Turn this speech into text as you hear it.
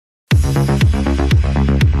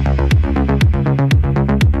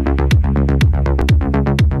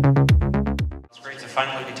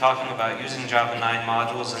talking about using Java 9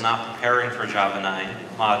 modules and not preparing for Java 9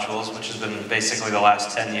 modules, which has been basically the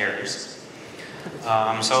last 10 years.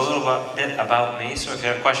 So a little bit about me. So if you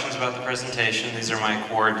have questions about the presentation, these are my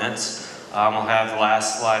coordinates. We'll have the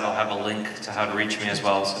last slide, I'll have a link to how to reach me as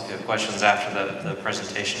well. So if you have questions after the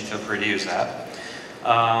presentation, feel free to use that.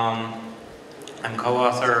 I'm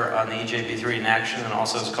co-author on the EJB3 in Action and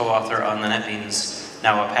also as co-author on the NetBeans,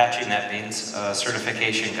 now Apache NetBeans,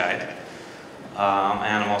 certification guide.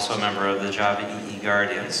 And I'm also a member of the Java EE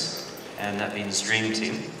Guardians and NetBeans Dream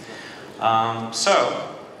Team.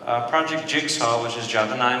 Project Jigsaw, which is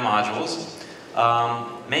Java 9 modules,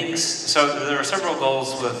 so there are several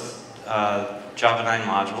goals with Java 9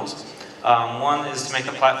 modules. One is to make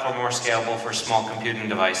the platform more scalable for small computing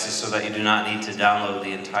devices so that you do not need to download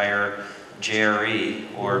the entire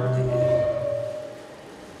JRE or...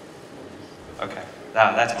 Okay,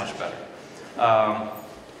 that's much better.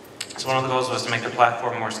 So one of the goals was to make the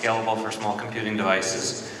platform more scalable for small computing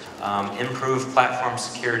devices, improve platform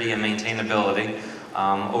security and maintainability.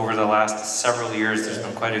 Over the last several years, there's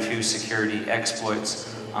been quite a few security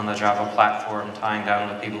exploits on the Java platform, tying down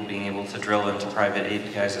with people being able to drill into private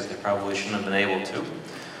APIs that they probably shouldn't have been able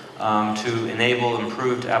to enable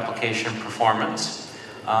improved application performance,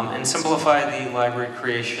 and simplify library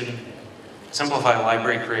creation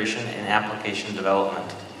and application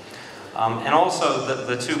development. And also,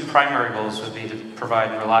 the two primary goals would be to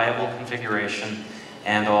provide reliable configuration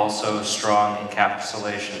and also strong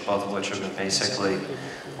encapsulation, both of which have been basically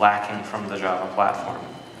lacking from the Java platform.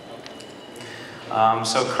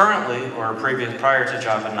 So currently, or prior to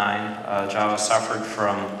Java 9, Java suffered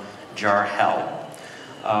from jar hell,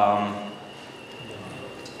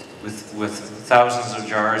 with thousands of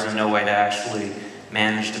jars and no way to actually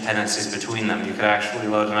manage dependencies between them. You could actually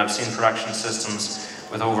load, and I've seen production systems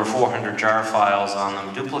with over 400 jar files on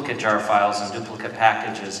them, duplicate jar files and duplicate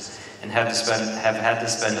packages, and have had to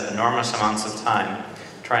spend enormous amounts of time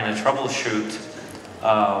trying to troubleshoot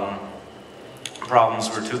problems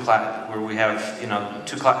where we have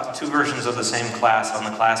two versions of the same class on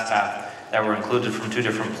the class path that were included from two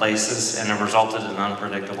different places, and it resulted in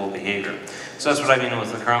unpredictable behavior. So that's what I mean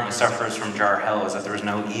with the currently suffers from jar hell, is that there is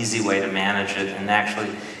no easy way to manage it and actually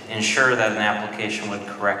ensure that an application would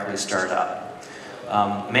correctly start up.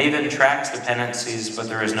 Maven tracks dependencies, but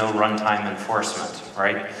there is no runtime enforcement,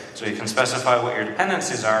 right? So you can specify what your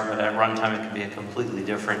dependencies are, but at runtime it can be a completely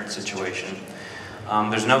different situation.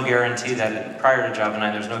 There's no guarantee that, prior to Java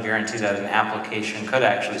 9, there's no guarantee that an application could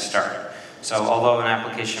actually start. So although an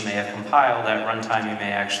application may have compiled, at runtime you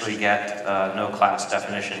may actually get no class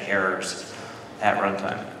definition errors at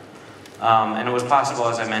runtime. And it was possible,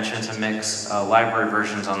 as I mentioned, to mix library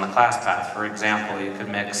versions on the class path. For example, you could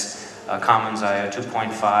mix Commons IO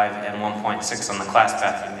 2.5 and 1.6 on the class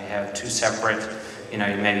path. You may have two separate, you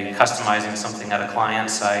may be customizing something at a client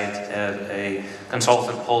site, a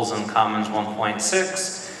consultant pulls in Commons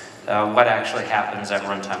 1.6, what actually happens at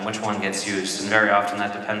runtime, which one gets used, and very often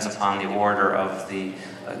that depends upon the order of the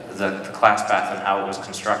class path and how it was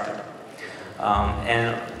constructed.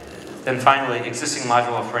 And then finally, existing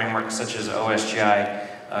modular frameworks such as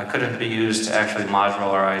OSGI couldn't be used to actually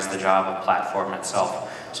modularize the Java platform itself.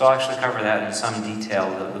 So I'll actually cover that in some detail,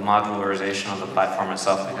 the modularization of the platform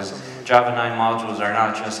itself, because Java 9 modules are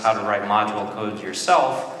not just how to write module code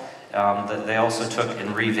yourself, they also took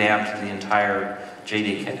and revamped the entire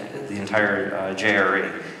JDK, the entire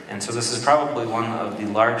JRE. And so this is probably one of the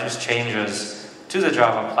largest changes to the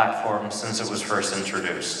Java platform since it was first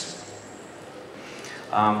introduced.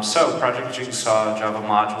 So Project Jigsaw Java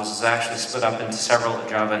modules is actually split up into several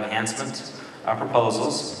Java enhancement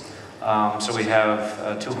proposals. So we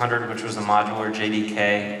have 200, which was the modular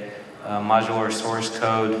JDK, modular source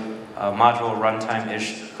code, modular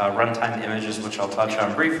runtime images, which I'll touch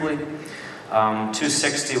on briefly.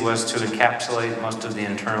 260 was to encapsulate most of the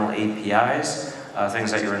internal APIs,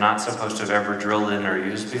 things that you were not supposed to have ever drilled in or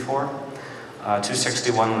used before.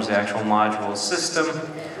 261 was the actual module system.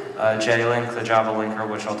 JLink, the Java linker,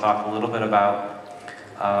 which I'll talk a little bit about.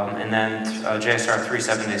 And then JSR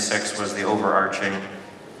 376 was the overarching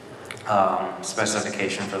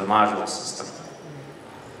specification for the module system.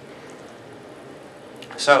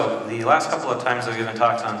 So the last couple of times I've given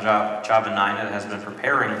talks on Java 9, it has been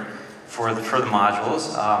preparing for the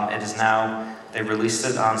modules. It is now, they released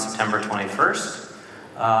it on September 21st.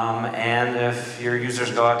 And if your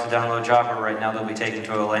users go out to download Java right now, they'll be taken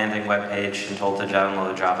to a landing web page and told to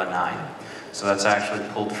download Java 9. So that's actually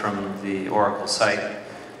pulled from the Oracle site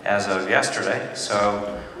as of yesterday.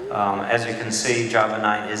 So As you can see, Java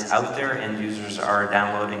 9 is out there and users are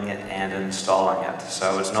downloading it and installing it.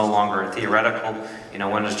 So it's no longer a theoretical,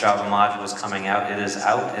 when is Java modules coming out? It is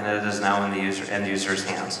out and it is now in the end user's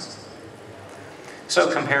hands.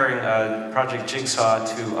 So comparing Project Jigsaw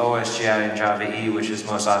to OSGI and Java E, which is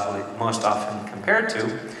most often compared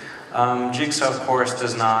to, Jigsaw, of course,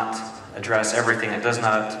 does not address everything. It does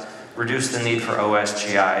not reduce the need for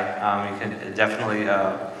OSGI. You can definitely,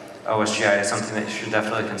 OSGI is something that you should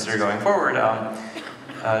definitely consider going forward.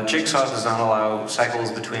 Jigsaw does not allow cycles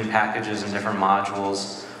between packages and different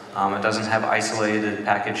modules. It doesn't have isolated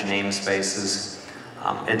package namespaces.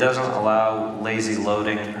 It doesn't allow lazy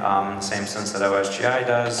loading in the same sense that OSGI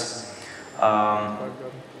does.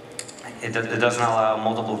 It doesn't allow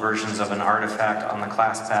multiple versions of an artifact on the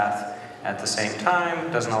class path at the same time.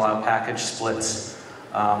 It doesn't allow package splits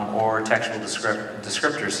or textual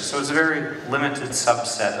descriptors. So it's a very limited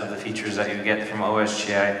subset of the features that you get from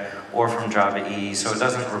OSGI or from Java E. So it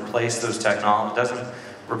doesn't replace those technologies.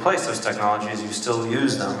 You still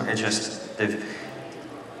use them. It just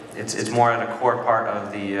it's more at a core part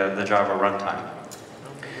of the Java runtime.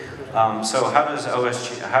 So how does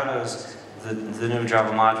the new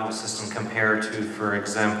Java module system compare to, for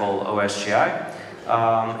example, OSGI?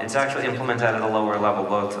 It's actually implemented at a lower level.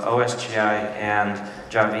 Both OSGI and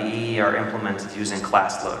Java E are implemented using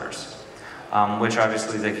class loaders, which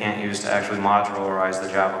obviously they can't use to actually modularize the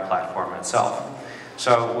Java platform itself.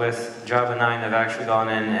 So with Java 9, they've actually gone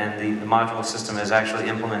in and the module system is actually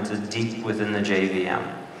implemented deep within the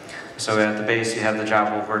JVM. So at the base you have the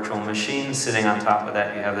Java virtual machine. Sitting on top of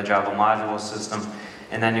that you have the Java module system.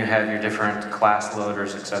 And then you have your different class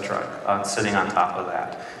loaders, etc., sitting on top of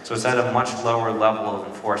that. So it's at a much lower level of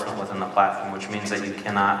enforcement within the platform, which means that you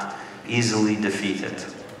cannot easily defeat it.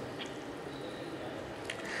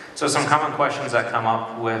 So some common questions that come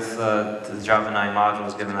up with the Java 9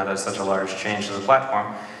 modules, given that it's such a large change to the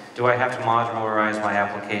platform: do I have to modularize my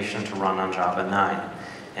application to run on Java 9?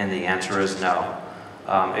 And the answer is no.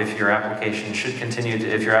 If your application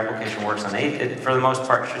works on 8, it for the most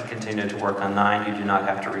part should continue to work on 9. You do not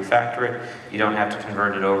have to refactor it. You don't have to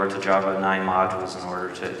convert it over to Java 9 modules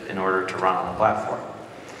in order to run on the platform.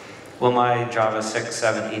 Will my Java 6,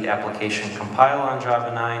 7, 8 application compile on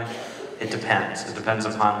Java 9? It depends. It depends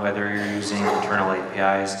upon whether you're using internal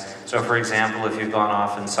APIs. So for example, if you've gone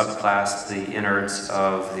off and subclassed the innards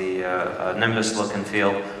of the Nimbus look and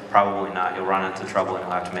feel, probably not. You'll run into trouble and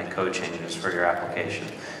you'll have to make code changes for your application.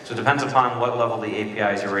 So it depends upon what level the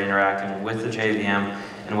APIs you're interacting with the JVM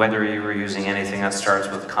and whether you were using anything that starts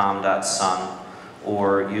with com.sun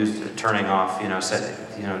or turning off,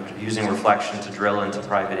 using reflection to drill into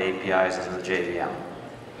private APIs into the JVM.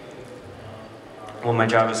 Will my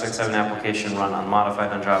Java 6, 7 application run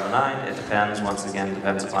unmodified on Java 9? It depends. Once again, it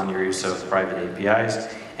depends upon your use of private APIs.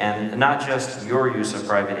 And not just your use of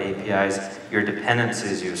private APIs, your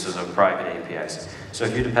dependencies uses of private APIs. So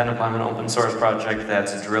if you depend upon an open source project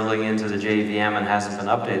that's drilling into the JVM and hasn't been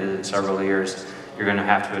updated in several years, you're going to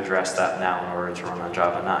have to address that now in order to run on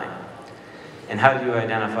Java 9. And how do you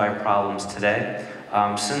identify problems today?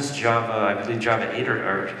 Since Java, I believe Java 8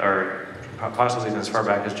 or possibly even as far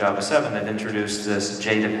back as Java 7, they've introduced this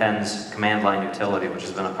JDepends command line utility, which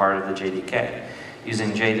has been a part of the JDK.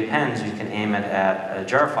 Using JDepends, you can aim it at a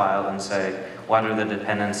jar file and say, what are the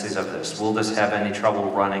dependencies of this? Will this have any trouble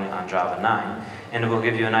running on Java 9? And it will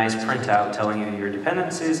give you a nice printout telling you your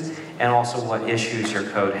dependencies and also what issues your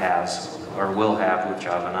code has or will have with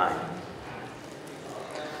Java 9.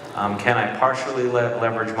 Can I partially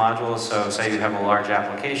leverage modules? So say you have a large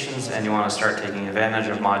applications and you want to start taking advantage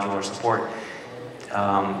of modular support.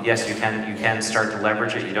 Yes, you can start to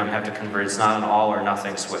leverage it. You don't have to convert. It's not an all or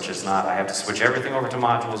nothing switch. It's not I have to switch everything over to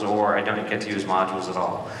modules or I don't get to use modules at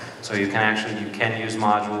all. So you can use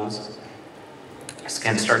modules. You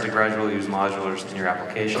can start to gradually use modulars in your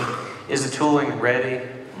application. Is the tooling ready?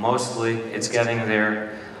 Mostly, it's getting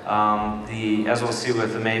there. As we'll see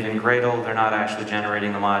with the Maven Gradle, they're not actually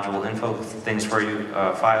generating the module info things for you,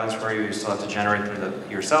 files for you. You still have to generate them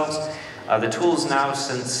yourselves. The tools now,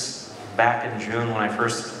 since back in June when I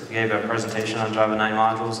first gave a presentation on Java 9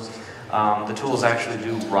 modules, the tools actually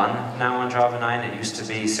do run now on Java 9. It used to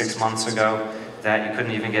be 6 months ago that you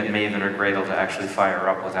couldn't even get Maven or Gradle to actually fire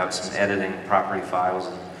up without some editing property files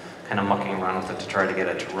and kind of mucking around with it to try to get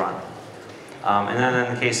it to run. And then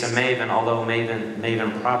in the case of Maven, although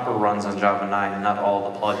Maven proper runs on Java 9, not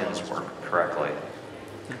all the plugins work correctly.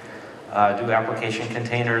 Do application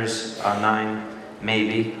containers on 9?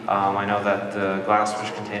 Maybe. I know that the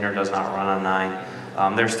Glassfish container does not run on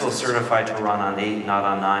 9. They're still certified to run on 8, not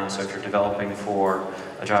on 9, so if you're developing for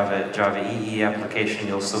Java EE application,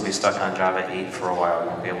 you'll still be stuck on Java 8 for a while. You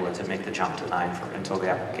won't be able to make the jump to 9 until the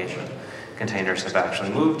application containers have actually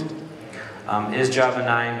moved. Is Java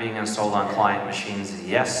 9 being installed on client machines?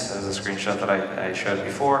 Yes, as a screenshot that I showed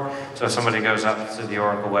before. So if somebody goes up to the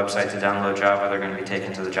Oracle website to download Java, they're going to be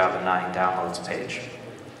taken to the Java 9 downloads page.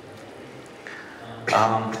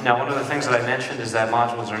 Now, one of the things that I mentioned is that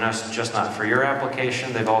modules are just not for your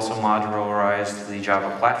application. They've also modularized the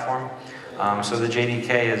Java platform. So the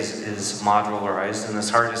JDK is modularized, and this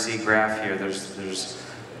hard to see graph here, there's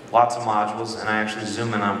lots of modules, and I actually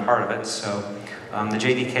zoom in on part of it. So the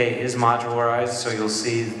JDK is modularized, so you'll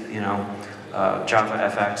see,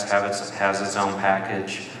 JavaFX has its own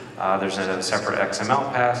package. There's a separate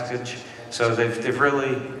XML package. So they've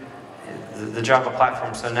really, the Java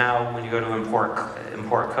platform, so now when you go to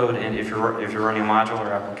import code, and if you're running a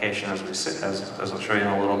modular application, as I'll show you in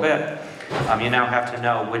a little bit, you now have to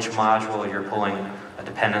know which module you're pulling a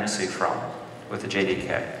dependency from with the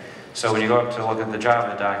JDK. So when you go up to look at the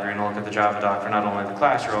Java doc, you're going to look at the Java doc for not only the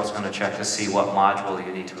class, you're also going to check to see what module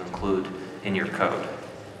you need to include in your code.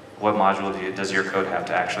 What module does your code have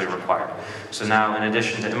to actually require? So now, in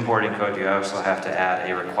addition to importing code, you also have to add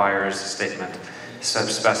a requires statement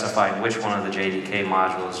specifying which one of the JDK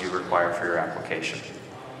modules you require for your application.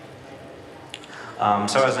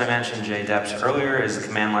 So as I mentioned, JDEPS earlier is a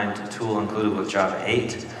command line tool included with Java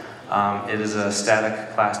 8. It is a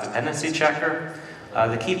static class dependency checker.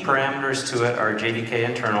 The key parameters to it are JDK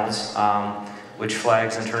internals, which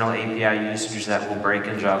flags internal API usage that will break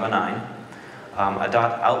in Java 9. A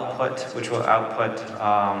 .output, which will output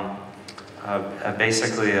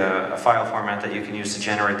basically a file format that you can use to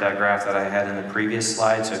generate that graph that I had in the previous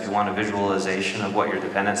slide. So if you want a visualization of what your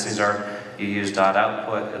dependencies are, you use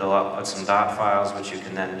 .output. It'll output some .dot files, which you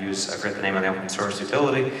can then use. I forget the name of the open source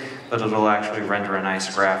utility, but it'll actually render a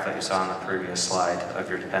nice graph that you saw in the previous slide of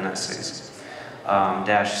your dependencies.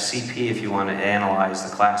 -CP if you want to analyze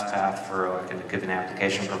the class path for like a given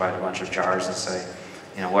application, provide a bunch of jars and say,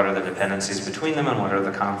 what are the dependencies between them and what are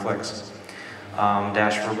the conflicts.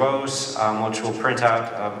 -verbose, which will print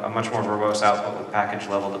out a much more verbose output with package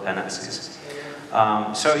level dependencies.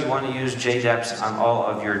 So you want to use JDEPS on all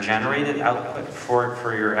of your generated output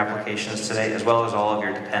for your applications today, as well as all of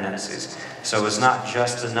your dependencies. So it's not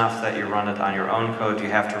just enough that you run it on your own code, you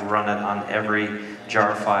have to run it on every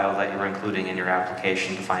jar file that you're including in your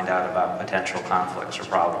application to find out about potential conflicts or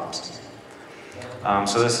problems.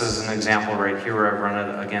 So this is an example right here where I've run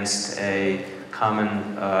it against a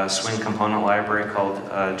common Swing component library called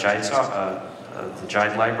Jigsaw, the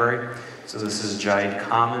JIDE library. So this is JIDE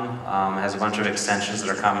Common. It has a bunch of extensions that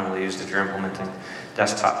are commonly used if you're implementing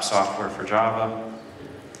desktop software for Java.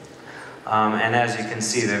 And as you can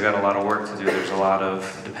see, they've got a lot of work to do. There's a lot of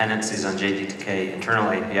dependencies on JDK internal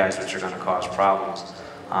APIs which are going to cause problems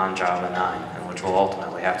on Java 9, and which will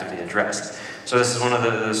ultimately have to be addressed. So this is one of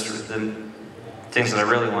the things that I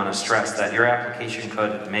really want to stress, that your application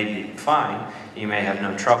code may be fine. You may have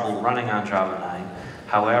no trouble running on Java 9.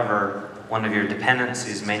 However, one of your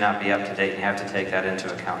dependencies may not be up to date, and you have to take that into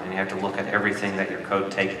account, and you have to look at everything that your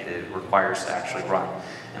code requires to actually run,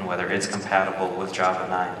 and whether it's compatible with Java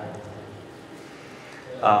 9.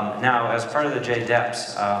 Now, as part of the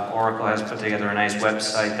JDEPS, Oracle has put together a nice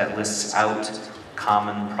website that lists out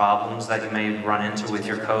common problems that you may run into with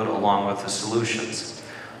your code, along with the solutions.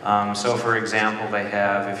 So, for example, they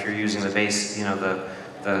have, if you're using the base,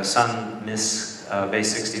 the Sun Miss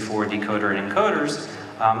base 64 decoder and encoders,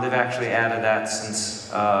 they've actually added that since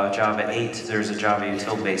Java 8. There's a Java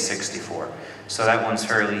util base 64, so that one's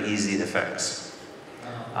fairly easy to fix.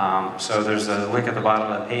 So there's a link at the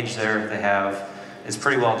bottom of the page there. It's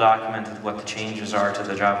pretty well documented what the changes are to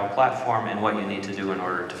the Java platform and what you need to do in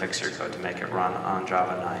order to fix your code to make it run on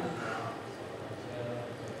Java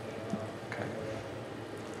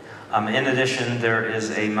 9. In addition, there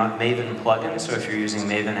is a Maven plugin, so if you're using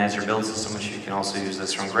Maven as your build system, which you can also use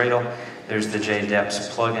this from Gradle, there's the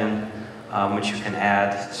JDEPS plugin, which you can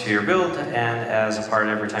add to your build, and as a part,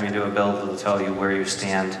 every time you do a build, it'll tell you where you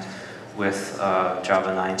stand with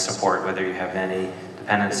Java 9 support, whether you have any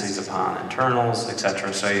dependencies upon internals,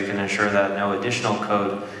 etc., so you can ensure that no additional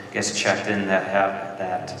code gets checked in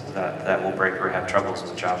that will break or have troubles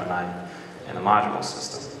with Java 9 in the module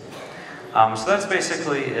system. So that's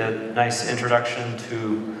basically a nice introduction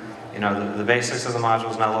to the basics of the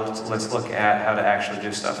modules. Now let's look at how to actually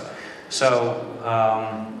do stuff. So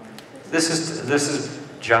this is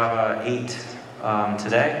Java 8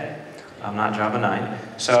 today, not Java 9.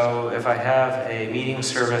 So if I have a meeting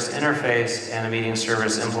service interface and a meeting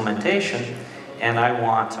service implementation, and I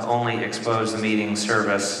want to only expose the meeting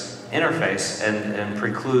service interface and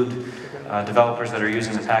preclude developers that are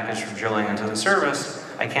using the package for drilling into the service,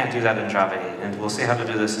 I can't do that in Java 8. And we'll see how to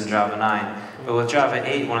do this in Java 9. But with Java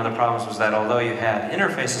 8, one of the problems was that although you had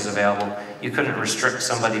interfaces available, you couldn't restrict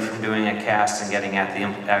somebody from doing a cast and getting at the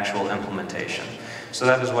actual implementation. So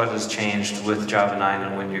that is what has changed with Java 9,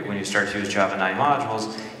 and when you start to use Java 9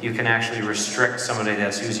 modules, you can actually restrict somebody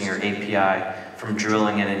that's using your API from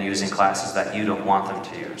drilling in and using classes that you don't want them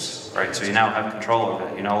to use, right? So you now have control of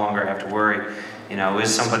it. You no longer have to worry, you know,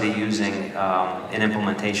 is somebody using an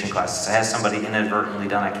implementation class? Has somebody inadvertently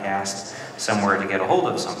done a cast somewhere to get a hold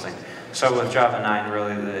of something? So with Java 9,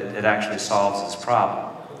 really, it actually solves this problem.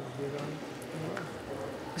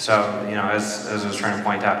 So, you know, as I was trying to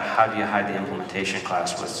point out, how do you hide the implementation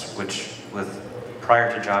class, which prior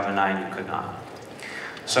to Java 9 you could not.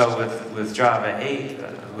 So with Java 8,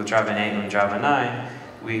 and Java 9,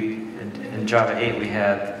 in Java 8 we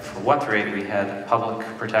had, for 1 through 8, we had public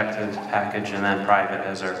protected package and then private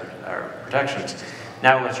as our protections.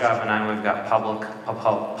 Now with Java 9 we've got public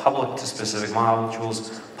to specific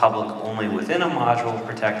modules, public only within a module,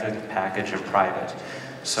 protected, package, and private.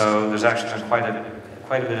 So there's actually been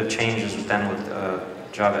quite a bit of changes with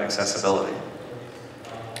Java accessibility.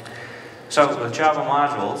 So with Java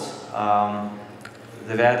modules,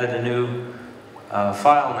 they've added a new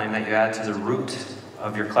file name that you add to the root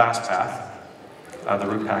of your class path, the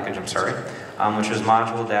root package, I'm sorry, which is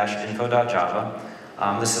module-info.java.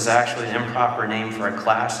 This is actually an improper name for a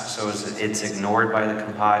class, so it's ignored by the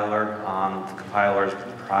compiler. The compiler is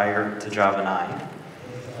prior to Java 9.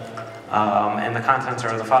 And the contents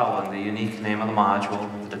are the following: the unique name of the module,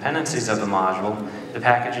 the dependencies of the module, the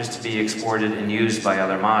packages to be exported and used by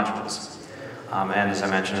other modules. And as I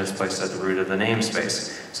mentioned, it's placed at the root of the namespace.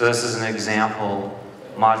 So this is an example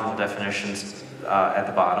module definitions at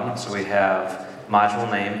the bottom. So we have module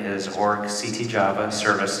name is org ct java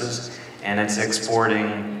services, and it's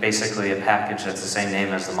exporting basically a package that's the same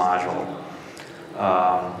name as the module.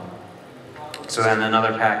 So then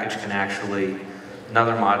another module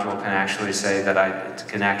can actually say that it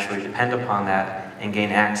can actually depend upon that and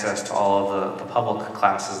gain access to all of the public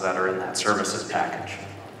classes that are in that services package.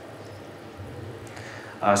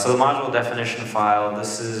 So the module definition file,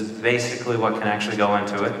 this is basically what can actually go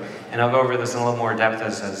into it. And I'll go over this in a little more depth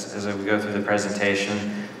as we go through the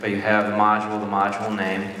presentation. But you have the module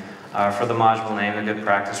name. For the module name, a good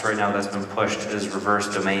practice right now that's been pushed is reverse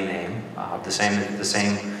domain name. The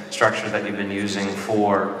same structure that you've been using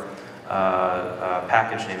for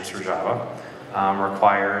package names for Java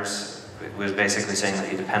was basically saying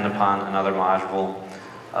that you depend upon another module,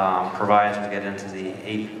 provides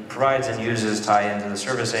and uses tie into the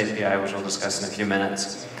service API, which we'll discuss in a few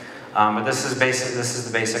minutes. But this is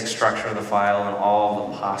the basic structure of the file and all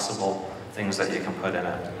the possible things that you can put in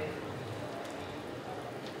it.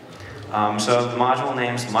 So the module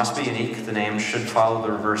names must be unique. The names should follow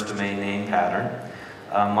the reverse domain name pattern.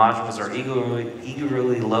 Modules are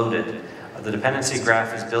eagerly loaded. The dependency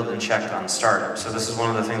graph is built and checked on startup. So this is one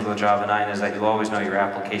of the things with Java 9 is that you always know your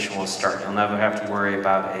application will start. You'll never have to worry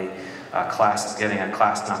about getting a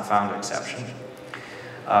class not found exception.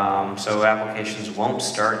 So applications won't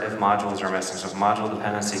start if modules are missing. So if module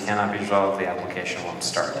dependency cannot be resolved, the application won't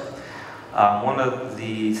start. One of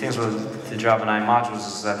the things with the Java 9 modules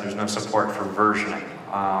is that there's no support for versioning.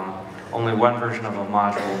 Only one version of a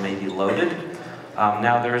module may be loaded.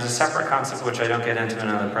 Now there is a separate concept which I don't get into in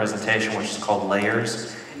another presentation, which is called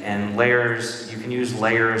layers. And layers, you can use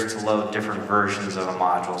layers to load different versions of a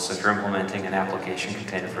module. So if you're implementing an application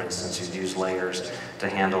container, for instance, you'd use layers to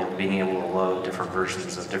handle being able to load different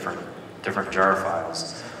versions of different jar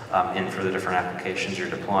files in for the different applications you're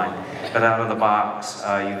deploying. But out of the box,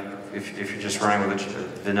 if you're just running with a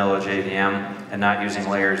vanilla JVM and not using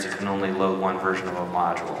layers, you can only load one version of a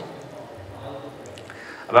module.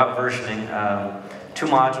 About versioning, two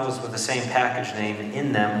modules with the same package name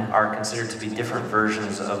in them are considered to be different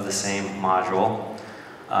versions of the same module.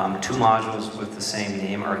 Two modules with the same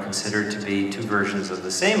name are considered to be two versions of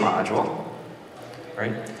the same module.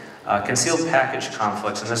 Right? Concealed package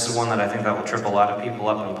conflicts, and this is one that I think that will trip a lot of people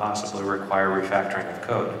up and possibly require refactoring of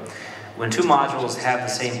code. When two modules have the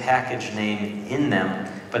same package name in them,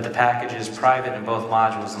 but the package is private in both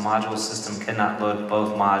modules, the module system cannot load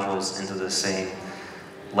both modules into the same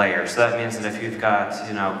layer. So that means that if you've got,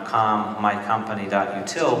 you know,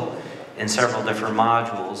 mycompany.util in several different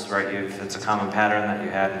modules, right? If it's a common pattern that you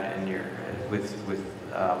had in your with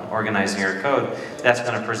organizing your code, that's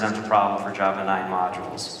going to present a problem for Java 9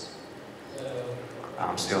 modules.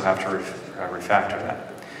 So you'll have to refactor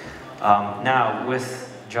that. Now with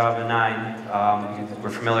Java 9, we're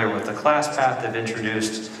familiar with the class path. They've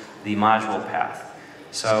introduced the module path.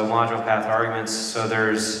 So module path arguments. So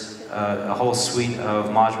there's a whole suite of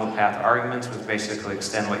module path arguments, which basically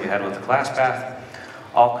extend what you had with the class path.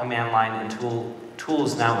 All command line and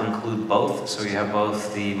tools now include both, so you have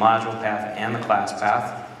both the module path and the class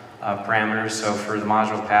path parameters. So for the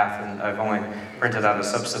module path, and I've only printed out a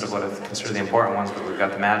subset of what I consider the important ones, but we've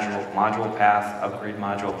got the module path, upgrade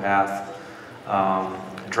module path,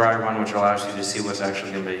 dry run, which allows you to see what's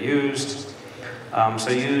actually going to be used. So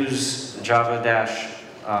use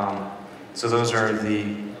so those are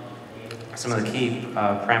some of the key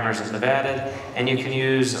parameters that they've added, and you can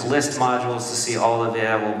use list modules to see all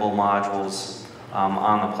available modules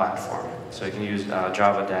on the platform. So you can use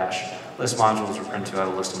Java-list modules or print out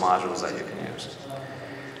a list of modules that you can use.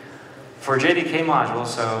 For JDK modules,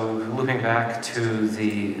 so looping back to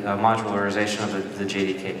the modularization of the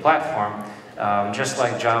JDK platform, just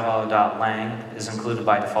like Java.lang is included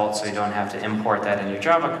by default, so you don't have to import that in your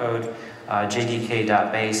Java code,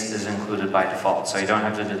 JDK.base is included by default, so you don't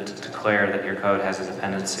have to declare that your code has a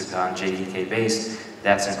dependency on JDK base.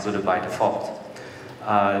 That's included by default.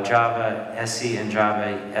 Java SE and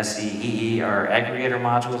Java SE are aggregator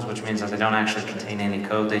modules, which means that they don't actually contain any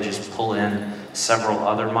code. They just pull in several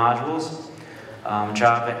other modules.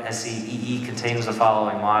 Java SE contains the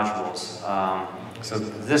following modules. So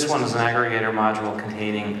this one is an aggregator module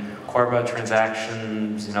containing Corba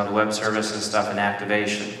transactions, the web services stuff, and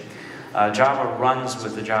activation. Java runs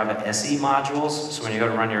with the Java SE modules, so when you go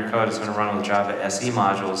to run your code, it's going to run with Java SE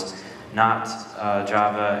modules, not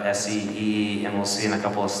Java SE, and we'll see in a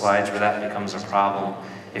couple of slides where that becomes a problem.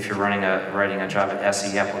 If you're writing a Java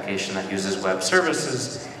SE application that uses web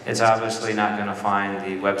services, it's obviously not going to find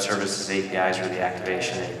the web services APIs or the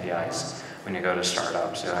activation APIs when you go to start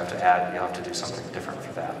up, so you'll have to do something different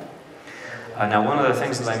for that. Now, one of the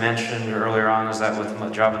things that I mentioned earlier on is that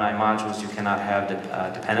with Java 9 modules, you cannot have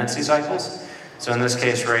dependency cycles. So in this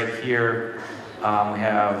case right here, we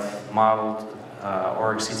have modeled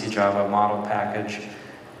org.ct Java model package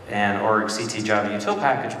and org.ct Java util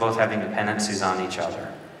package both having dependencies on each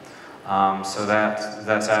other. So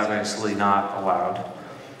that's obviously not allowed,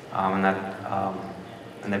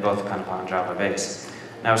 and they both depend upon Java base.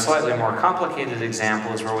 Now, a slightly more complicated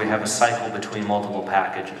example is where we have a cycle between multiple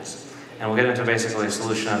packages. And we'll get into basically a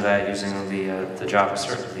solution of that using the Java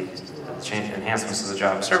enhancements of the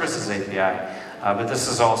Java Services API. But this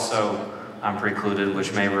is also precluded,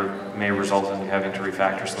 which may result in you having to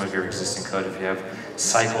refactor some of your existing code if you have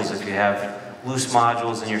cycles, if you have loose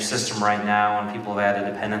modules in your system right now and people have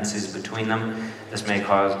added dependencies between them. This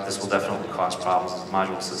will definitely cause problems. The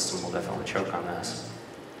module system will definitely choke on this.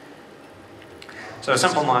 So a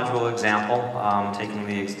simple module example, taking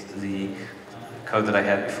the code that I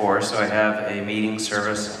had before. So I have a meeting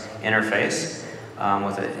service interface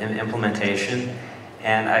with an implementation,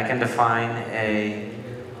 and I can define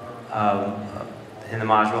in the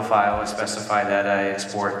module file, I specify that I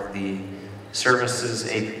export the services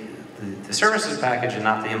package and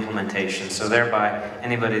not the implementation. So thereby,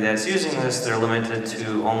 anybody that's using this, they're limited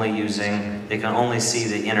to they can only see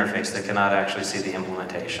the interface, they cannot actually see the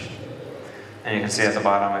implementation. And you can see at the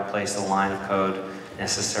bottom, I place the line of code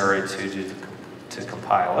necessary to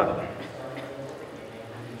compile it.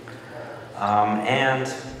 And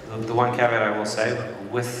the one caveat I will say,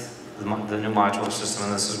 with the new modular system,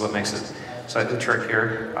 and this is what makes it slightly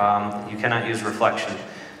trickier, you cannot use reflection.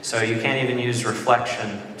 So you can't even use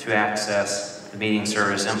reflection to access the meeting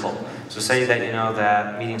service impl. So say that you know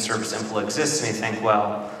that meeting service impl exists, and you think,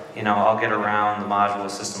 well, I'll get around the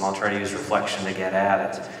modular system, I'll try to use reflection to get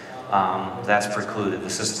at it. That's precluded.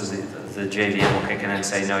 The JVM will kick in and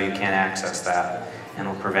say, no, you can't access that, and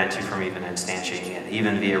will prevent you from even instantiating it,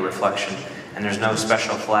 even via reflection. And there's no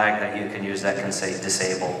special flag that you can use that can say,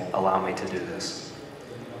 disable, allow me to do this.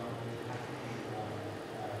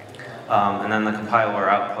 And then the compiler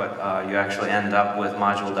output, you actually end up with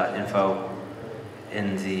module.info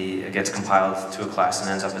it gets compiled to a class and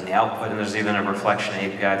ends up in the output, and there's even a reflection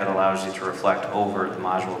API that allows you to reflect over the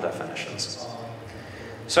module definitions.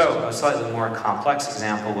 So, a slightly more complex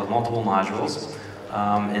example with multiple modules.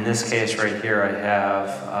 In this case right here, I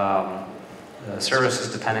have the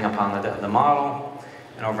services depending upon the model.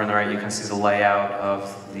 And over on the right, you can see the layout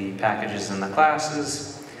of the packages and the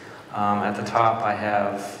classes. At the top, I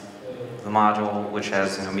have the module, which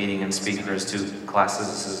has meeting and speaker as two classes.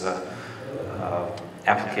 This is a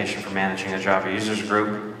application for managing a Java users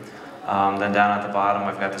group. Then down at the bottom,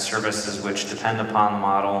 I've got the services which depend upon the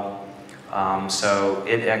model. So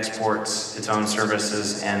it exports its own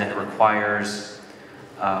services and it requires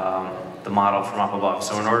the model from up above.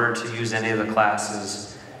 So in order to use any of the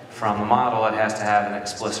classes from the model, it has to have an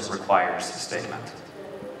explicit requires statement.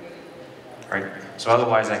 right? So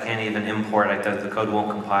otherwise I can't even import, the code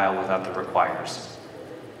won't compile without the requires.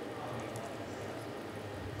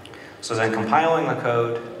 So then compiling the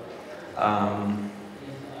code,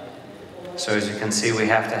 so as you can see, we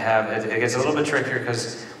have to have, it gets a little bit trickier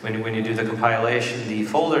because when you do the compilation, the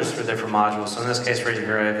folders for different modules, so in this case right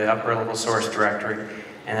here, I have the upper level source directory,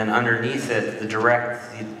 and then underneath it, the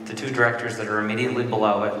two directories that are immediately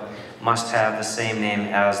below it must have the same name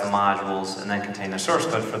as the modules and then contain the source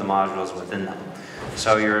code for the modules within them.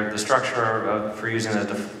 So the structure for using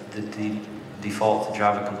the default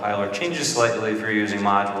Java compiler changes slightly if you're using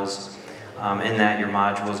modules, in that your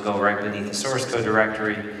modules go right beneath the source code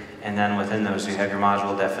directory, and then within those you have your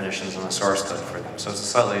module definitions and the source code for them. So it's a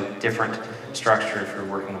slightly different structure if you're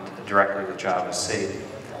working directly with Java-C.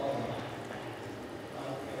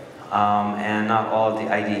 And not all of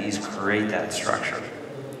the IDEs create that structure.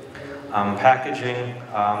 Packaging,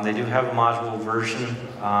 they do have a module version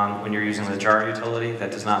when you're using the jar utility.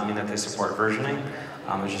 That does not mean that they support versioning.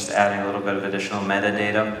 It's just adding a little bit of additional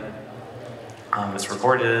metadata. It's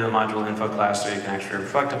recorded in the module info class so you can actually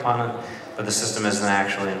reflect upon it, but the system isn't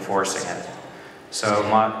actually enforcing it. So,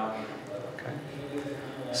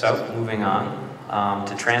 moving on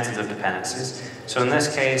to transitive dependencies. So in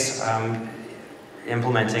this case,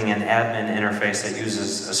 implementing an admin interface that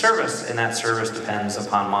uses a service, and that service depends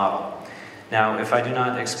upon model. Now, if I do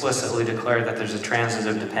not explicitly declare that there's a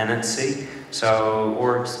transitive dependency, so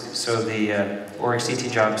the org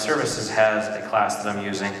CT Java Services has a class that I'm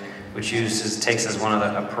using, which takes as one of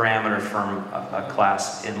a parameter from a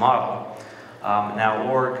class in model. Now,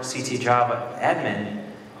 org CT Java admin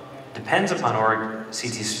depends upon org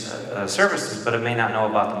CT services, but it may not know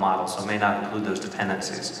about the model, so it may not include those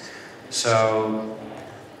dependencies. So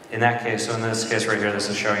in this case right here, this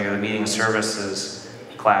is showing you the meeting services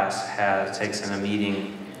class takes in a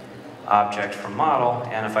meeting object from model,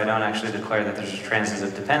 and if I don't actually declare that there's a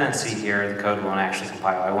transitive dependency here, the code won't actually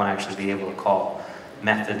compile. I won't actually be able to call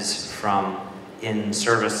methods in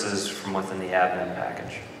services from within the admin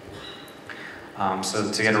package.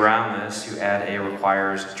 So to get around this, you add a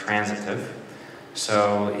requires transitive.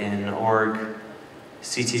 So in org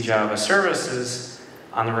CT Java Services,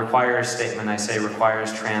 on the requires statement, I say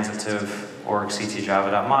requires transitive org CT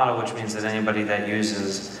Java.model, which means that anybody that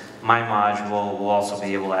uses my module will also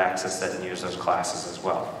be able to access that and use those classes as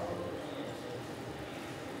well.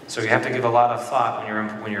 So you have to give a lot of thought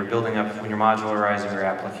when you're modularizing your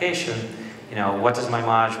application. You know, what does my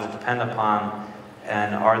module depend upon,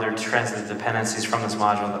 and are there transitive dependencies from this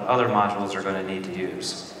module that other modules are going to need to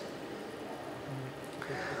use?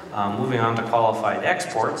 Moving on to qualified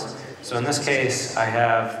exports. So in this case, I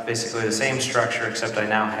have basically the same structure, except I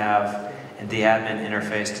now have the admin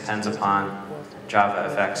interface depends upon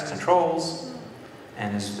JavaFX controls,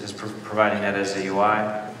 and is providing that as a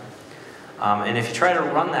UI. And if you try to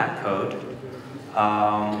run that code,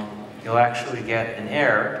 you'll actually get an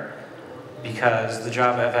error because the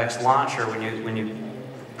JavaFX launcher, when you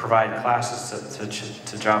provide classes to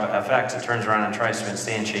JavaFX, it turns around and tries to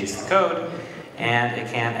instantiate the code, and it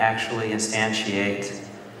can't actually instantiate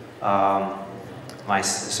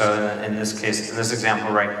so in this case, in this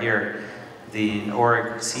example right here, the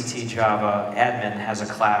org CT Java admin has a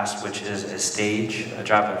class which is a stage, a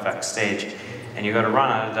JavaFX stage, and you go to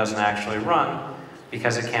run it, it doesn't actually run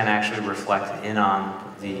because it can't actually reflect in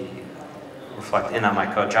on my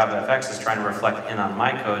code. JavaFX is trying to reflect in on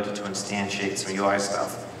my code to instantiate some UI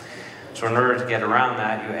stuff. So in order to get around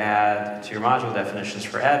that, you add to your module definitions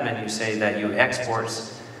for admin, you say that you export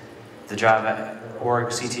the Java org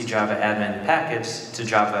CT Java admin package to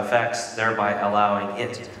JavaFX, thereby allowing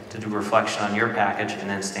it to do reflection on your package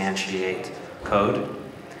and instantiate code.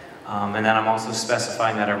 And then I'm also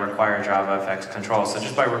specifying that I require JavaFX controls. So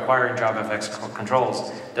just by requiring JavaFX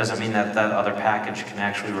controls doesn't mean that that other package can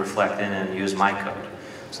actually reflect in and use my code.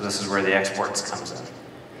 So this is where the exports comes in.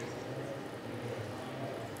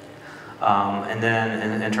 And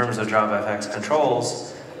then in terms of JavaFX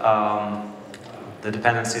controls, the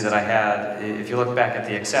dependency that I had, if you look back at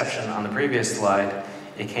the exception on the previous slide,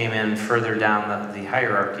 it came in further down the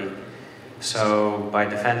hierarchy. So by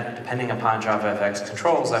depending upon JavaFX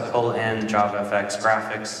controls, I pull in JavaFX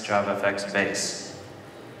graphics, JavaFX base.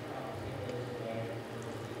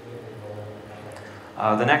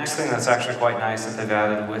 The next thing that's actually quite nice that they've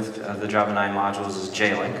added with the Java 9 modules is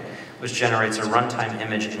JLink, which generates a runtime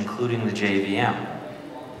image including the JVM.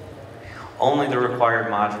 Only the required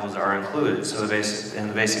modules are included, so the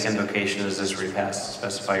basic invocation is this repass to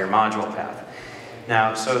specify your module path.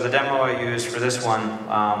 Now, so the demo I used for this one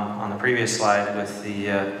on the previous slide with the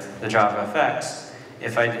JavaFX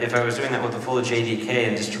If I was doing that with the full JDK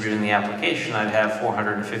and distributing the application, I'd have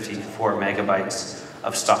 454 megabytes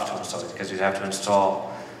of stuff to install, because you'd have to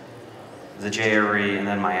install the JRE and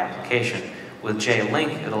then my application. With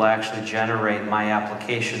JLink, it'll actually generate my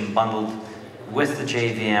application bundled with the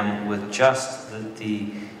JVM with just the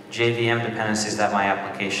JVM dependencies that my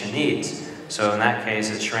application needs. So in that case,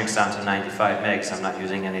 it shrinks down to 95 megs. I'm not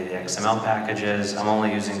using any of the XML packages. I'm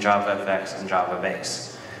only using JavaFX and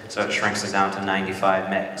JavaBase. So it shrinks it down to 95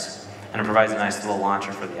 megs. And it provides a nice little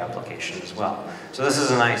launcher for the application as well. So this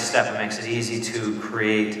is a nice step. It makes it easy to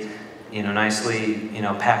create, nicely,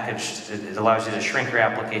 packaged. It allows you to shrink your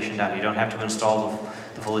application down. You don't have to install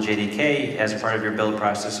the full JDK as part of your build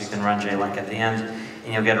process. You can run JLink at the end,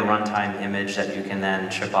 and you'll get a runtime image that you can then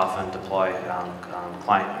ship off and deploy on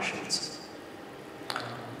client machines.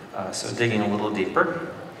 So digging a little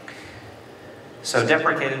deeper. So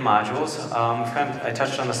deprecated modules. I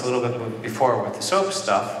touched on this a little bit before with the SOAP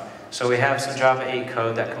stuff. So we have some Java 8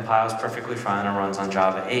 code that compiles perfectly fine and runs on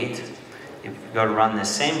Java 8. If you go to run this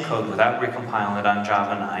same code without recompiling it on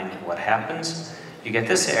Java 9, what happens? You get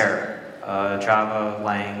this error, Java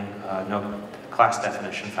lang, no class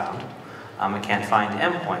definition found. It can't find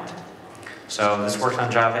endpoint. So this worked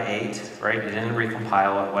on Java 8, right? It didn't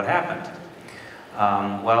recompile it. What happened?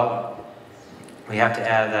 Well, we have to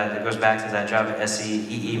add that. It goes back to that Java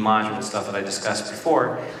SE module stuff that I discussed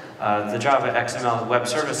before. The Java XML web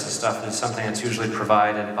services stuff is something that's usually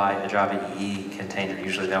provided by a Java EE container.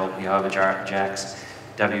 Usually you have a JAX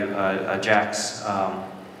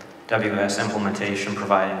WS implementation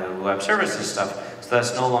providing the web services stuff. So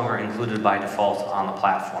that's no longer included by default on the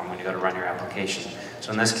platform when you go to run your application.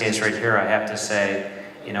 So in this case right here, I have to say,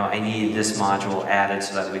 I need this module added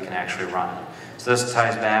so that we can actually run it. So this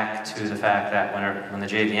ties back to the fact that when the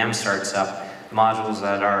JVM starts up, the modules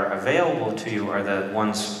that are available to you are the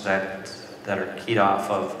ones that are keyed off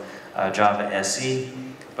of Java SE.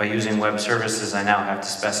 By using web services, I now have to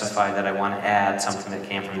specify that I want to add something that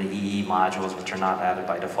came from the EE modules, which are not added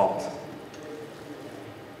by default.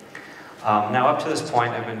 Now up to this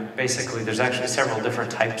point, there's actually several different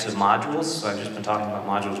types of modules, so I've just been talking about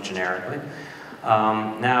modules generically.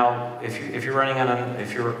 Now, if you're running on,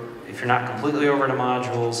 if you're not completely over to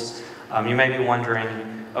modules, you may be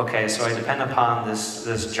wondering, okay, so I depend upon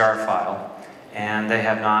this jar file, and they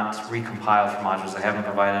have not recompiled for modules. They haven't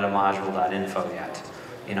provided a module.info yet.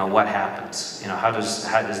 What happens?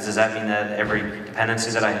 Does that mean that every dependency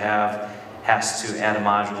that I have has to add a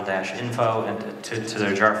module-info and to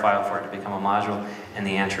their jar file for it to become a module? And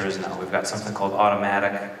the answer is no. We've got something called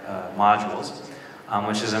automatic modules,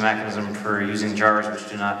 which is a mechanism for using jars which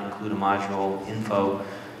do not include a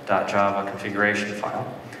module.info.java configuration file.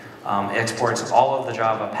 Exports all of the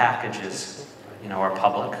Java packages, are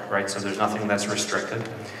public, right? So there's nothing that's restricted.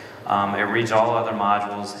 It reads all other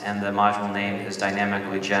modules, and the module name is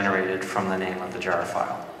dynamically generated from the name of the jar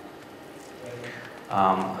file.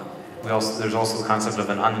 There's also the concept of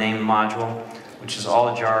an unnamed module, which is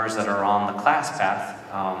all jars that are on the class path.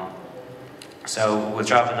 So with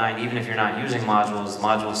Java 9, even if you're not using modules, the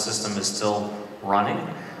module system is still running.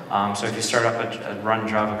 So if you start up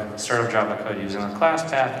Java code using the class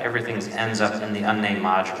path, everything ends up in the unnamed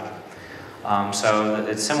module. So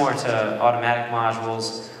it's similar to automatic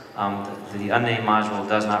modules. The unnamed module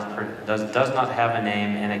does not have a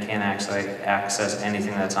name, and it can't actually access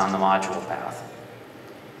anything that's on the module path.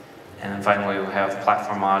 And then finally, we have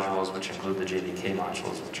platform modules, which include the JDK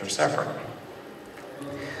modules, which are separate.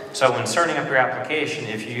 So when starting up your application,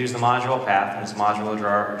 if you use the module path and it's module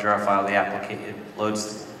jar file, it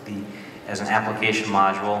loads as an application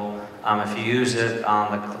module. If you use a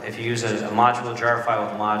module jar file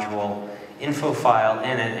with a module info file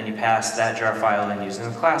in it, and you pass that jar file in using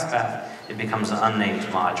the class path, it becomes an unnamed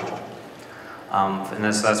module. And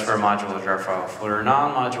that's for a module jar file. For a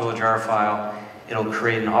non-module jar file, it'll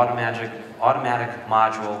create an automatic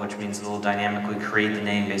module, which means it'll dynamically create the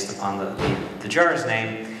name based upon the jar's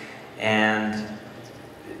name, and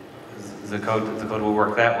the code will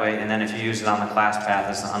work that way. And then if you use it on the class path,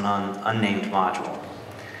 it's an unnamed module.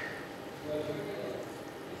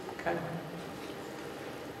 Okay.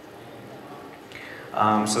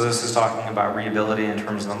 So this is talking about readability in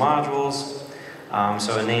terms of the modules.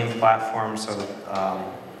 So a named platform. A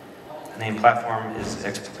named platform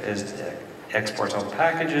exports all the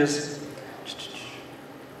packages. Let's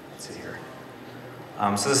see here.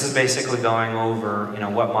 So this is basically going over,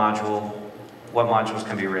 what modules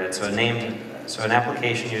can be read. So an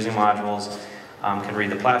application using modules can read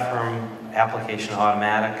the platform application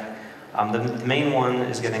automatic. The main one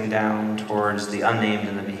is getting down towards the unnamed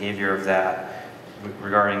and the behavior of that,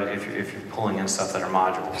 regarding if you're pulling in stuff that are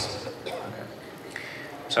modules. Okay.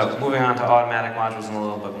 So moving on to automatic modules in a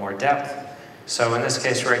little bit more depth. So in this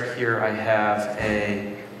case right here, I have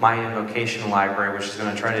a myInvocation library, which is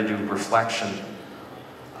going to try to do reflection,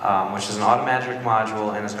 which is an automatic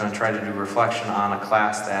module, and it's going to try to do reflection on a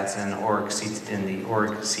class that's in the org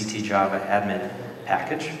CT Java admin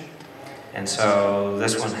package. And so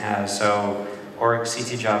this one has, so org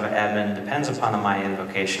CT Java admin depends upon the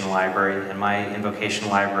myInvocation library, and myInvocation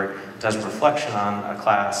library does reflection on a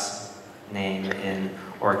class name in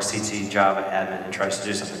org CT Java admin and tries to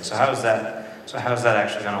do something. So how's that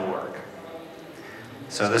actually going to work?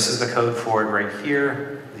 So this is the code for it right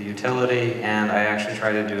here, the utility, and I actually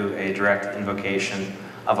try to do a direct invocation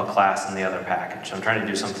of a class in the other package. So I'm trying to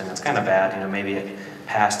do something that's kind of bad, maybe it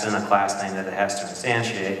passed in a class name that it has to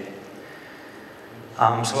instantiate.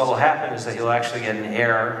 So what will happen is that you'll actually get an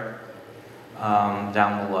error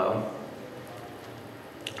down below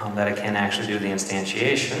that it can actually do the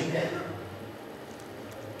instantiation.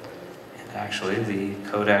 Actually, the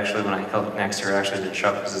code when I click next here, actually didn't show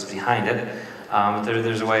up because it's behind it. But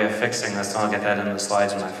there's a way of fixing this, and I'll get that in the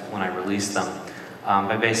slides when I release them.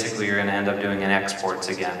 But basically, you're going to end up doing an exports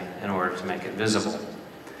again in order to make it visible.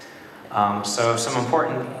 So some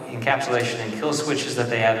important encapsulation and kill switches that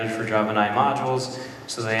they added for Java 9 modules.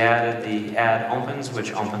 So they added the add opens,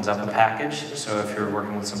 which opens up a package. So if you're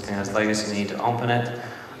working with something that's legacy, you need to open it.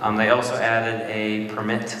 They also added a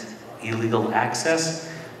permit illegal access.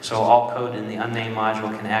 So all code in the unnamed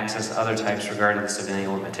module can access other types regardless of any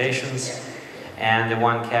limitations. And the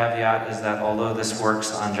one caveat is that although this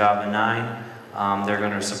works on Java 9, they're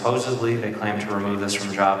going to supposedly, they claim to remove this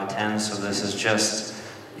from Java 10. So this is just,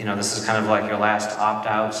 this is kind of like your last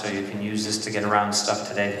opt-out, so you can use this to get around stuff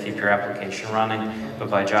today to keep your application running. But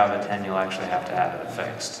by Java 10, you'll actually have to have it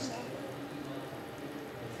fixed.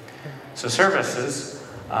 So services.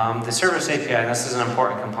 The service API, and this is an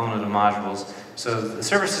important component of modules. So the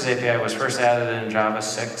services API was first added in Java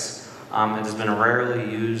 6. It has been rarely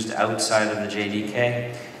used outside of the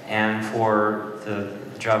JDK, and for the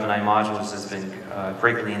Java 9 modules, it's been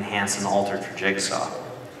greatly enhanced and altered for Jigsaw.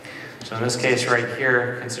 So in this case right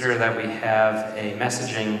here, consider that we have a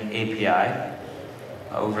messaging API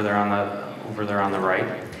over there on the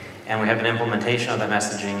right, and we have an implementation of that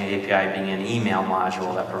messaging API being an email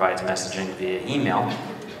module that provides messaging via email.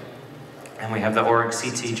 And we have the org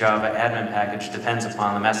CT Java admin package depends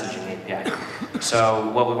upon the messaging API. So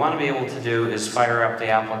what we want to be able to do is fire up the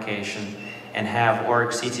application and have org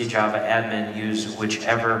CT Java admin use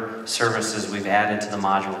whichever services we've added to the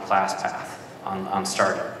module class path on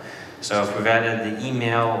startup. So if we've added the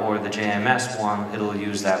email or the JMS one, it'll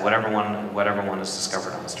use that, whatever one is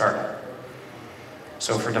discovered on the startup.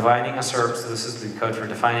 So for defining a service, this is the code for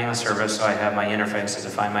defining a service. So I have my interface to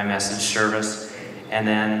define my message service. And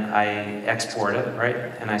then I export it, right?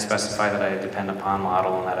 And I specify that I depend upon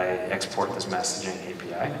model and that I export this messaging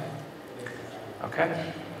API.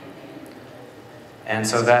 Okay? And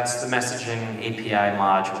so that's the messaging API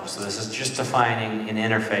module. So this is just defining an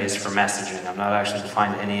interface for messaging. I'm not actually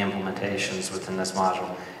defining any implementations within this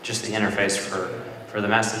module, just the interface for the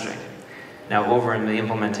messaging. Now over in the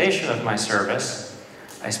implementation of my service,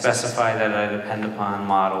 I specify that I depend upon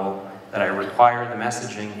model, that I require the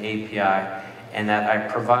messaging API, and that I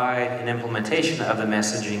provide an implementation of the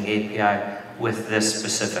messaging API with this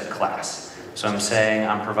specific class. So I'm saying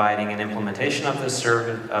I'm providing an implementation of this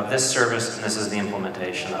service, and this is the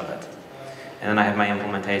implementation of it. And then I have my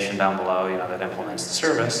implementation down below, that implements the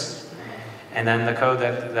service. And then the code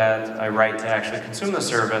that I write to actually consume the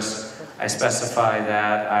service, I specify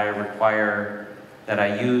that I require that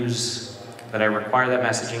messaging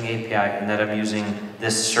API, and that I'm using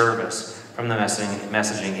this service from the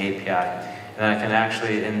messaging API. And then I can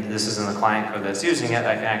actually, and this is in the client code that's using it,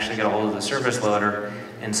 I can actually get a hold of the service loader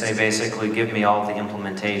and say, basically, give me all the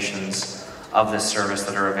implementations of this service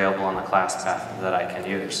that are available on the class path that I can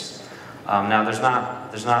use. Now, there's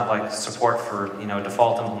not like support for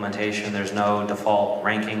default implementation. There's no default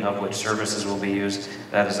ranking of which services will be used.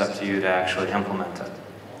 That is up to you to actually implement it.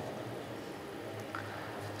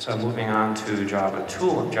 So moving on to Java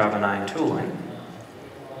 9 tooling.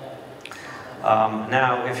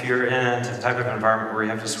 Now, if you're in a type of environment where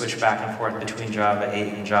you have to switch back and forth between Java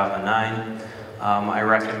 8 and Java 9, I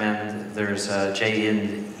recommend there's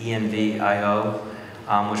JEnv.io,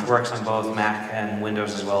 which works on both Mac and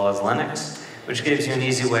Windows as well as Linux, which gives you an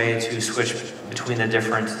easy way to switch between the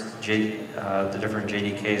different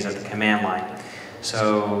JDKs at the command line.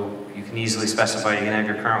 So you can easily specify, you can have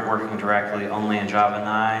your current working directly only in Java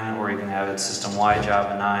 9, or you can have it system-wide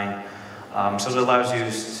Java 9. So it allows you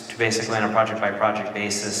to basically, on a project-by-project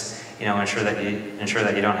basis, ensure that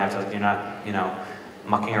you don't have to, you're not,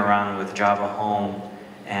 mucking around with Java Home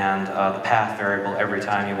and the path variable every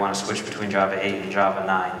time you want to switch between Java 8 and Java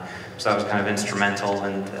 9. So that was kind of instrumental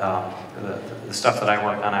in the stuff that I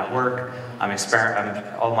work on at work.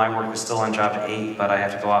 All my work is still on Java 8, but I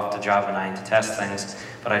have to go off to Java 9 to test things.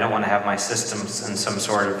 But I don't want to have my systems in some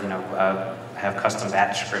sort of, have custom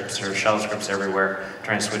batch scripts or shell scripts everywhere,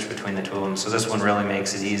 trying to switch between the two of them. So this one really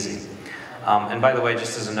makes it easy. And by the way,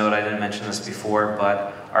 just as a note, I didn't mention this before,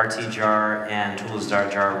 but RTJAR and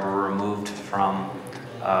tools.jar were removed from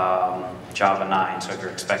Java 9. So if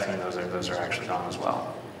you're expecting those are actually gone as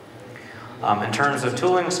well. In terms of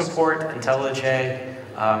tooling support, IntelliJ,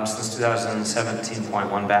 since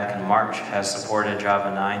 2017.1 back in March, has supported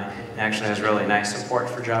Java 9 and actually has really nice support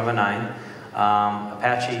for Java 9.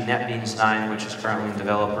 Apache NetBeans 9, which is currently in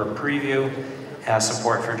developer preview, has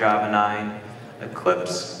support for Java 9.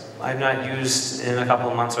 Eclipse, I've not used in a couple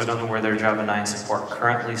of months, so I don't know where their Java 9 support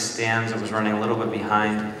currently stands. It was running a little bit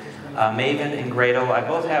behind. Maven and Gradle, I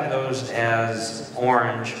both have those as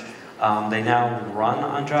orange. They now run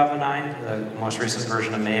on Java 9. The most recent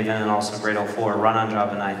version of Maven and also Gradle 4 run on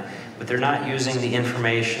Java 9. But they're not using the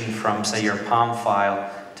information from, say, your POM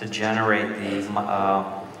file to generate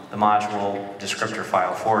the module descriptor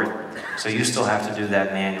file for you. So you still have to do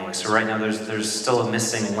that manually. So right now there's still a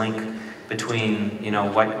missing link between,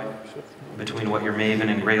 what your Maven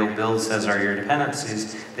and Gradle build says are your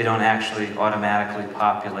dependencies. They don't actually automatically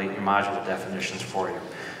populate your module definitions for you.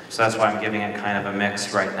 So that's why I'm giving it kind of a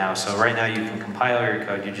mix right now. So right now you can compile your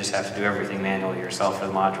code, you just have to do everything manually yourself for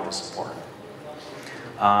the module support.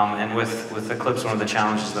 And with Eclipse, one of the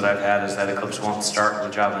challenges that I've had is that Eclipse won't start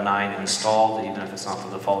with Java 9 installed, even if it's not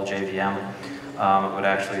the default JVM. It would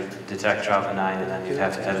actually detect Java 9, and then you'd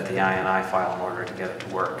have to edit the INI file in order to get it to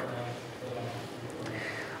work.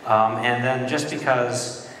 And then just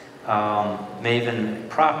because Maven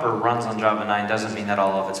proper runs on Java 9 doesn't mean that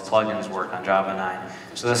all of its plugins work on Java 9.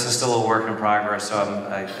 So this is still a work in progress, so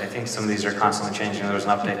I think some of these are constantly changing. There was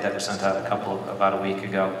an update that was sent out about a week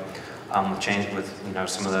ago, some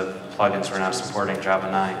of the plugins were now supporting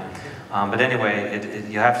Java 9. But anyway,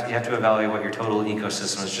 you have to evaluate what your total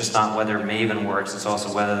ecosystem is, just not whether Maven works, it's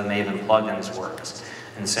also whether the Maven plugins works.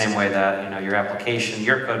 In the same way that your application,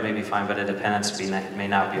 your code may be fine, but a dependency may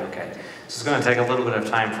not be okay. So it's going to take a little bit of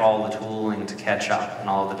time for all the tooling to catch up and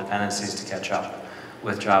all the dependencies to catch up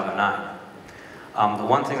with Java 9. The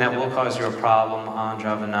one thing that will cause you a problem on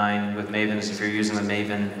Java 9 with Maven is if you're using the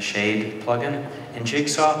Maven Shade plugin in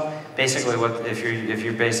Jigsaw. Basically, if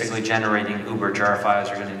you're basically generating Uber jar files,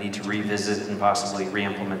 you're going to need to revisit and possibly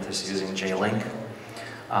re-implement this using JLink.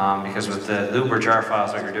 Because with the Uber jar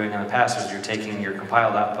files, what you're doing in the past is you're taking your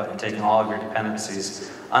compiled output and taking all of your dependencies,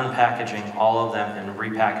 unpackaging all of them and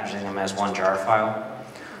repackaging them as one jar file,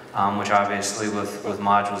 which obviously with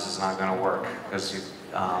modules is not going to work because it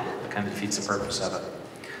kind of defeats the purpose of it.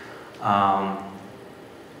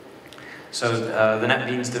 The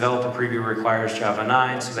NetBeans developer preview requires Java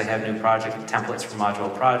 9, so they have new project templates for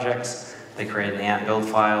module projects. They create an ant build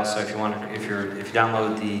file, so if you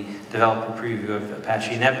download the developer preview of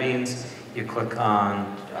Apache NetBeans, you click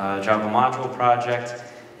on Java module project,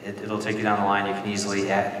 it'll take you down the line. You can easily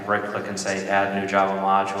right-click and say add new Java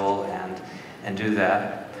module and do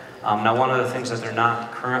that. Now, one of the things that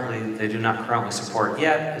they do not currently support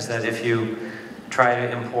yet is that if you try to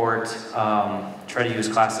import, try to use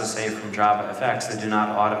classes, say, from JavaFX, they do not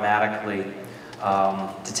automatically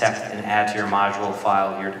detect and add to your module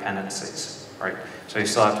file your dependencies, right? So you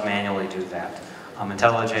still have to manually do that.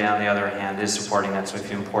 IntelliJ, on the other hand, is supporting that. So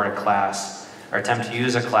if you import a class or attempt to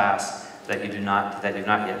use a class that you've not yet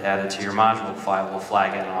added to your module file, will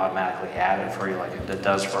flag it and automatically add it for you, like it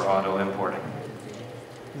does for auto importing.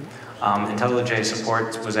 IntelliJ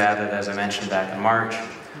support was added, as I mentioned, back in March.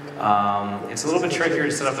 It's a little bit trickier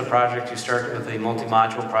to set up the project. You start with a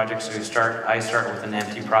multi-module project, so I start with an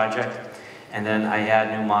empty project, and then I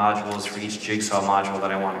add new modules for each Jigsaw module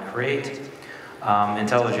that I want to create.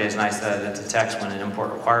 IntelliJ is nice that it detects when an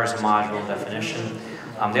import requires a module definition.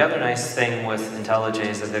 The other nice thing with IntelliJ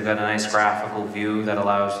is that they've got a nice graphical view that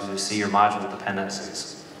allows you to see your module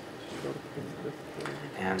dependencies.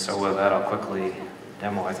 And so with that, I'll quickly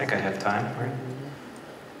demo. I think I have time, right?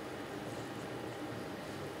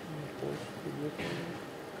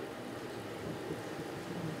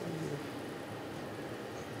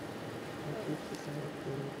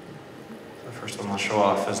 The first one I'll show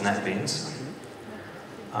off is NetBeans.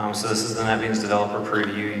 So this is the NetBeans developer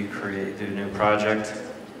preview. You do a new project.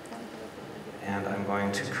 And I'm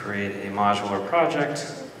going to create a modular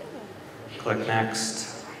project. Click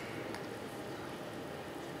Next.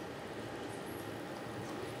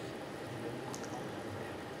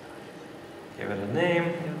 Give it a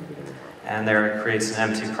name. And there it creates an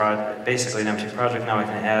empty project, basically an empty project. Now I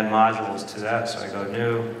can add modules to that. So I go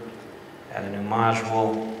new, add a new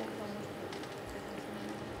module.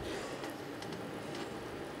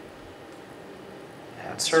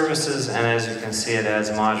 Add services, and as you can see, it adds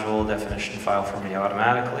a module definition file for me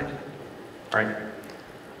automatically. Right?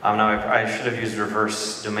 Now I should have used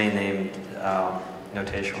reverse domain name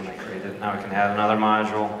notation when I created it. Now I can add another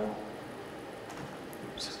module.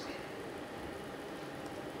 Oops.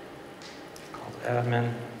 Called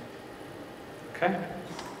admin. Okay.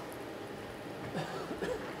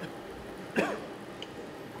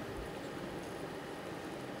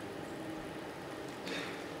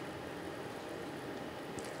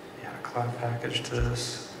 Add a cloud package to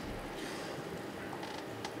this.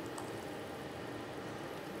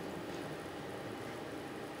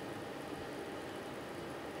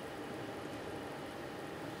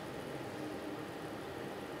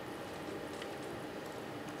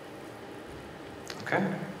 Okay.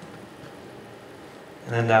 And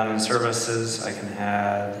then down in services, I can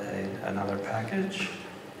add another package.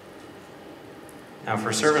 Now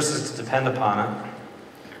for services to depend upon it,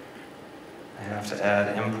 I have to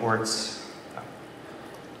add imports.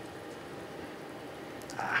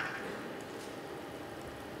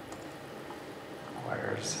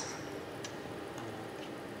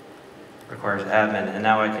 Requires admin. And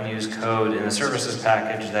now I can use code in the services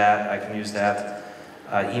package that I can use that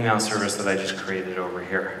email service that I just created over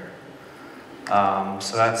here.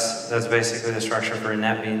 So that's basically the structure for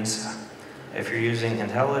NetBeans. If you're using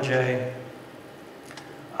IntelliJ,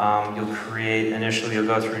 initially you'll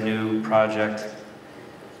go through new project.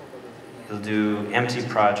 You'll do empty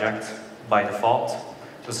project by default.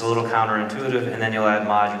 So it's a little counterintuitive, and then you'll add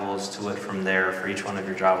modules to it from there for each one of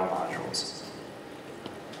your Java modules.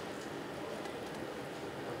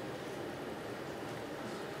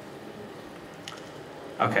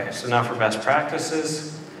 Okay, so now for best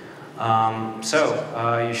practices.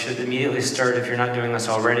 You should immediately start, if you're not doing this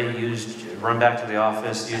already, run back to the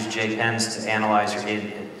office, use JPens to analyze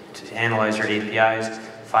your APIs,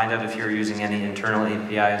 find out if you're using any internal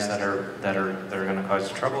APIs that are going to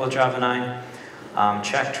cause trouble with Java 9.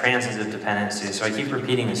 Check transitive dependencies. So I keep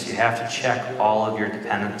repeating this, you have to check all of your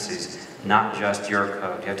dependencies, not just your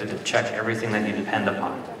code. You have to check everything that you depend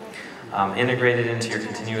upon. Integrate it into your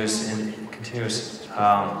continuous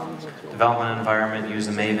development environment. Use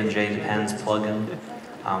the Maven JDepends plugin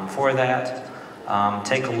for that.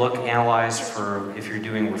 Take a look, analyze for if you're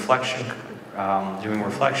doing reflection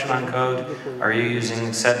on code. Are you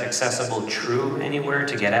using set accessible true anywhere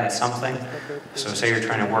to get at something? So say you're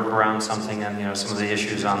trying to work around something and some of the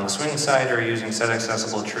issues on the swing side, or using set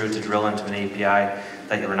accessible true to drill into an API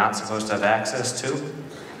that you were not supposed to have access to.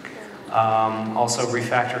 Also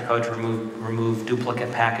refactor code to remove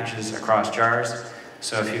duplicate packages across jars.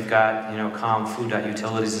 So if you've got, com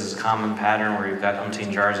foo.utilities is a common pattern where you've got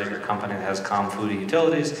umpteen jars at your company that has com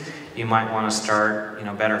foo.utilities, you might want to start,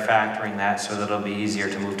 better factoring that so that it'll be easier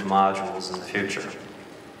to move to modules in the future.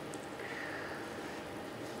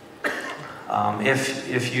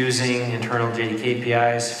 If using internal JDK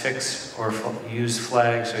APIs, fix or use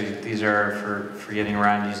flags. So these are for getting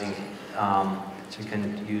around using. So you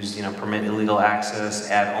can use, permit illegal access,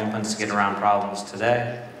 add opens to get around problems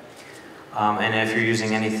today. And if you're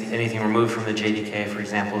using anything removed from the JDK, for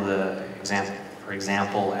example, the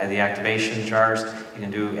activation jars, you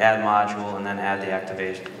can do add module and then add that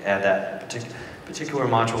particular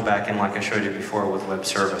module back in, like I showed you before with web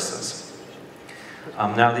services.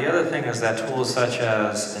 Now the other thing is that tools such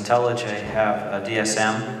as IntelliJ have a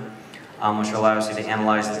DSM, which allows you to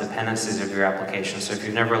analyze the dependencies of your application. So if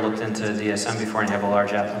you've never looked into DSM before and you have a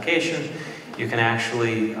large application, you can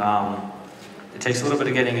actually, it takes a little bit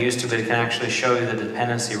of getting used to, but it can actually show you the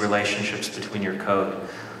dependency relationships between your code.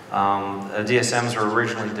 DSMs were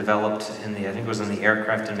originally developed I think it was in the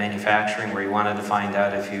aircraft and manufacturing, where you wanted to find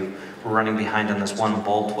out if you were running behind on this one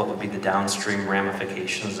bolt, what would be the downstream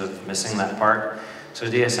ramifications of missing that part. So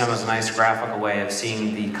DSM is a nice graphical way of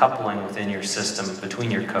seeing the coupling within your system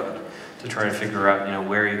between your code, to try to figure out,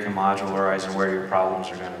 where you can modularize and where your problems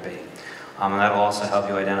are going to be. And that'll also help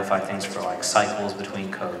you identify things for like cycles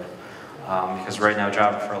between code. Because right now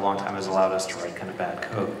Java for a long time has allowed us to write kind of bad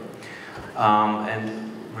code. And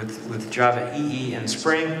with Java EE and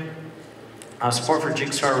Spring, support for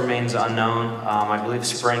Jigsaw remains unknown. I believe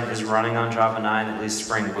Spring is running on Java 9, at least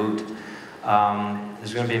Spring Boot.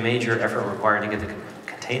 There's going to be a major effort required to get the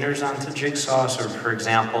containers onto Jigsaw. So for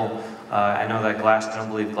example, I know that I don't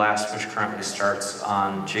believe Glassfish currently starts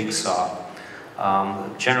on Jigsaw.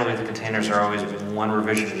 Generally, the containers are always one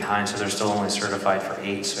revision behind, so they're still only certified for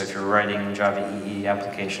 8. So if you're writing Java EE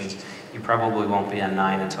applications, You probably won't be on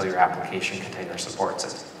 9 until your application container supports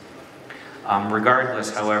it.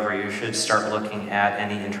 Regardless, however, you should start looking at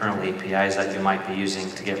any internal APIs that you might be using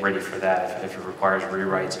to get ready for that if it requires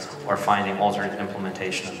rewrites or finding alternate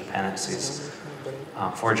implementation of dependencies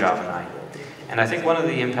for Java 9. And I think one of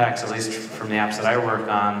the impacts, at least from the apps that I work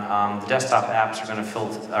on, the desktop apps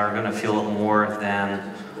are going to feel more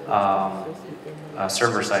than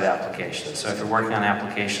server-side applications. So if you're working on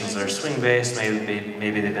applications that are swing-based,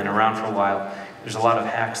 maybe they've been around for a while, there's a lot of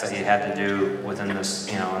hacks that you had to do within this,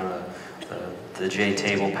 in the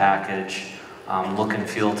JTable package, look and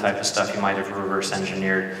feel type of stuff you might have reverse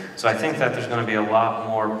engineered. So I think that there's going to be a lot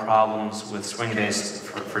more problems with swing-based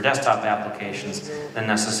for desktop applications than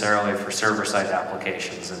necessarily for server-side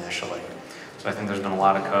applications initially. So I think there's been a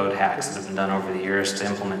lot of code hacks that have been done over the years to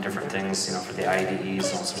implement different things, for the IDEs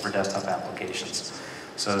and also for desktop applications.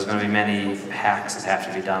 So there's going to be many hacks that have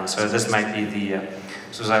to be done. So this might be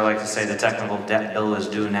so as I like to say, the technical debt bill is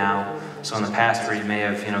due now. So in the past where you may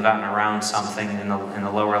have gotten around something in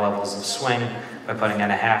the lower levels of swing by putting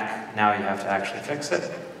in a hack, now you have to actually fix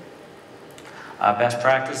it. Best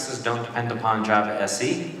practices: don't depend upon Java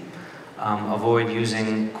SE. Avoid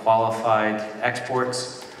using qualified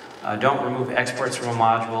exports. Don't remove exports from a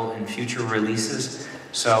module in future releases.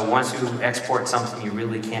 So once you export something, you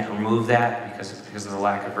really can't remove that because of the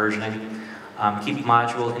lack of versioning. Keep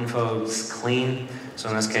module infos clean. So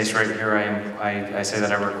in this case right here, I say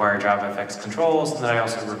that I require JavaFX controls and that I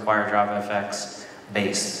also require JavaFX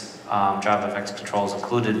base. JavaFX controls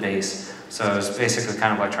included base. So it's basically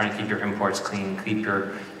kind of like trying to keep your imports clean, keep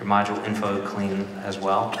your module info clean as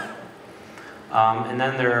well. And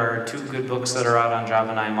then there are 2 good books that are out on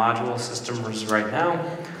Java 9 module systems right now.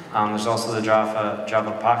 There's also the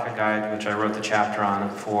Java Pocket Guide, which I wrote the chapter on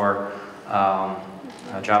for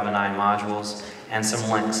Java 9 modules, and some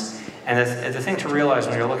links. And the thing to realize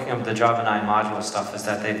when you're looking up the Java 9 module stuff is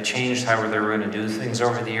that they've changed how they were going to do things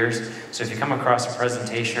over the years. So if you come across a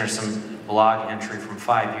presentation or some blog entry from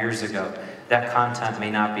 5 years ago, that content may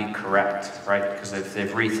not be correct, right? Because they've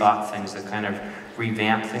rethought things, they've kind of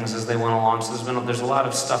revamped things as they went along. So there's a lot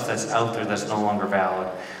of stuff that's out there that's no longer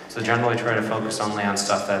valid. So generally try to focus only on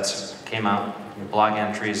stuff that's came out, blog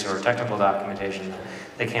entries or technical documentation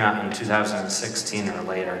that came out in 2016 or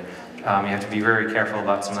later. You have to be very careful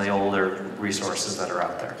about some of the older resources that are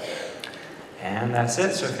out there. And that's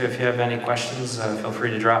it. So if you have any questions, feel free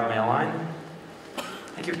to drop me a line.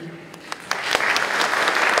 Thank you.